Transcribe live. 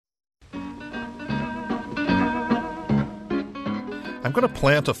I'm going to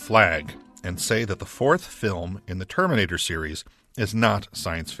plant a flag and say that the fourth film in the Terminator series is not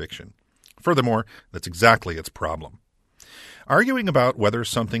science fiction. Furthermore, that's exactly its problem. Arguing about whether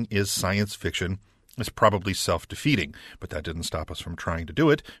something is science fiction is probably self-defeating, but that didn't stop us from trying to do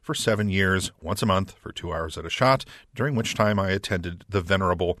it for 7 years, once a month, for 2 hours at a shot, during which time I attended the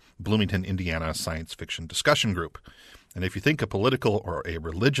venerable Bloomington, Indiana science fiction discussion group. And if you think a political or a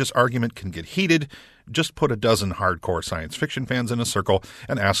religious argument can get heated, just put a dozen hardcore science fiction fans in a circle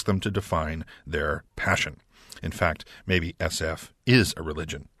and ask them to define their passion. In fact, maybe SF is a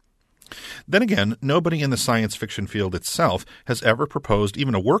religion. Then again, nobody in the science fiction field itself has ever proposed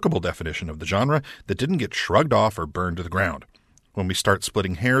even a workable definition of the genre that didn't get shrugged off or burned to the ground. When we start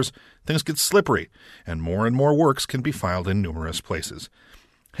splitting hairs, things get slippery, and more works can be filed in numerous places.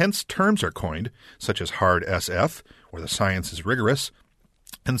 Hence, terms are coined, such as hard SF, where the science is rigorous,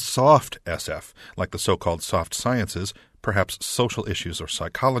 and soft SF, like the so-called soft sciences. Perhaps social issues or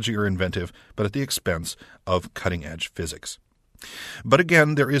psychology are inventive, but at the expense of cutting-edge physics. But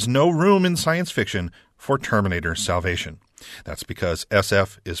again, there is no room in science fiction for Terminator Salvation. That's because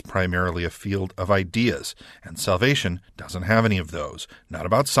SF is primarily a field of ideas, and Salvation doesn't have any of those. Not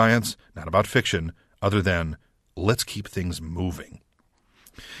about science, not about fiction, other than, let's keep things moving.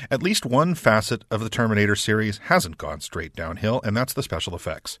 At least one facet of the Terminator series hasn't gone straight downhill, and that's the special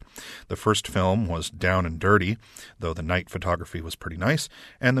effects. The first film was down and dirty, though the night photography was pretty nice,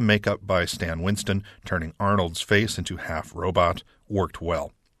 and the makeup by Stan Winston, turning Arnold's face into half-robot, worked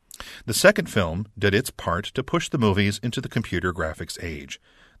well. The second film did its part to push the movies into the computer graphics age.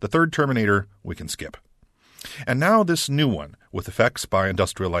 The third Terminator we can skip. And now this new one, with effects by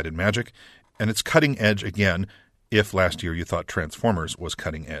Industrial Light and Magic, and it's cutting edge again, if last year you thought Transformers was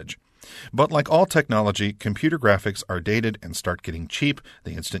cutting edge. But like all technology, computer graphics are dated and start getting cheap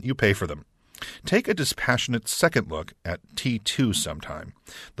the instant you pay for them. Take a dispassionate second look at T2 sometime.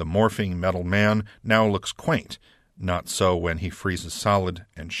 The morphing metal man now looks quaint. Not so when he freezes solid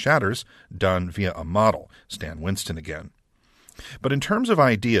and shatters, done via a model, Stan Winston again. But in terms of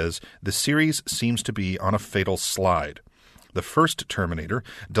ideas, the series seems to be on a fatal slide. The first Terminator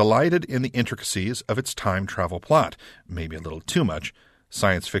delighted in the intricacies of its time travel plot, maybe a little too much.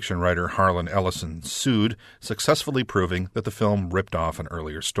 Science fiction writer Harlan Ellison sued, successfully proving that the film ripped off an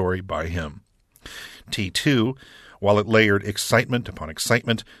earlier story by him. T2, while it layered excitement upon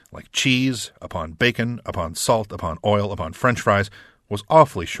excitement, like cheese upon bacon, upon salt, upon oil, upon French fries, was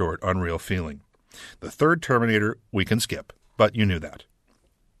awfully short on real feeling. The third Terminator we can skip, but you knew that.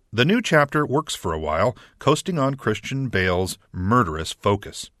 The new chapter works for a while, coasting on Christian Bale's murderous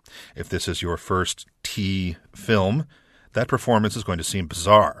focus. If this is your first T film, that performance is going to seem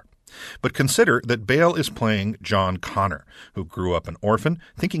bizarre. But consider that Bale is playing John Connor, who grew up an orphan,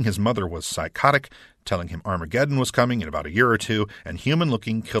 thinking his mother was psychotic, telling him Armageddon was coming in about a year or two, and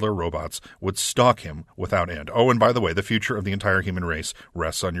human-looking killer robots would stalk him without end. Oh, and by the way, the future of the entire human race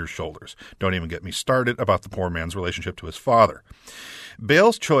rests on your shoulders. Don't even get me started about the poor man's relationship to his father.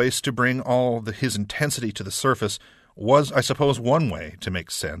 Bale's choice to bring all his intensity to the surface was, I suppose, one way to make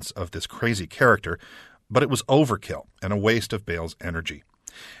sense of this crazy character, but it was overkill and a waste of Bale's energy.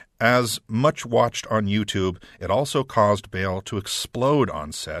 As much watched on YouTube, it also caused Bale to explode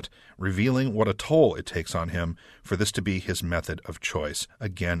on set, revealing what a toll it takes on him for this to be his method of choice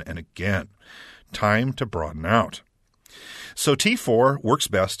again and again. Time to broaden out. So T4 works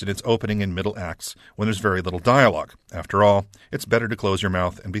best in its opening and middle acts when there's very little dialogue. After all, it's better to close your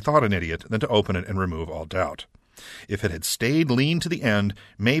mouth and be thought an idiot than to open it and remove all doubt. If it had stayed lean to the end,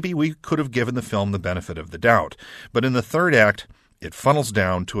 maybe we could have given the film the benefit of the doubt. But in the third act, it funnels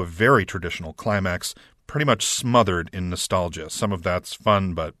down to a very traditional climax, pretty much smothered in nostalgia. Some of that's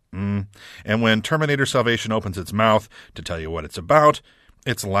fun, but And when Terminator Salvation opens its mouth to tell you what it's about,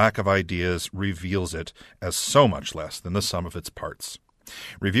 its lack of ideas reveals it as so much less than the sum of its parts.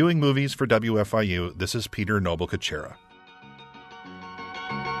 Reviewing movies for WFIU, this is Peter Noble-Kachera.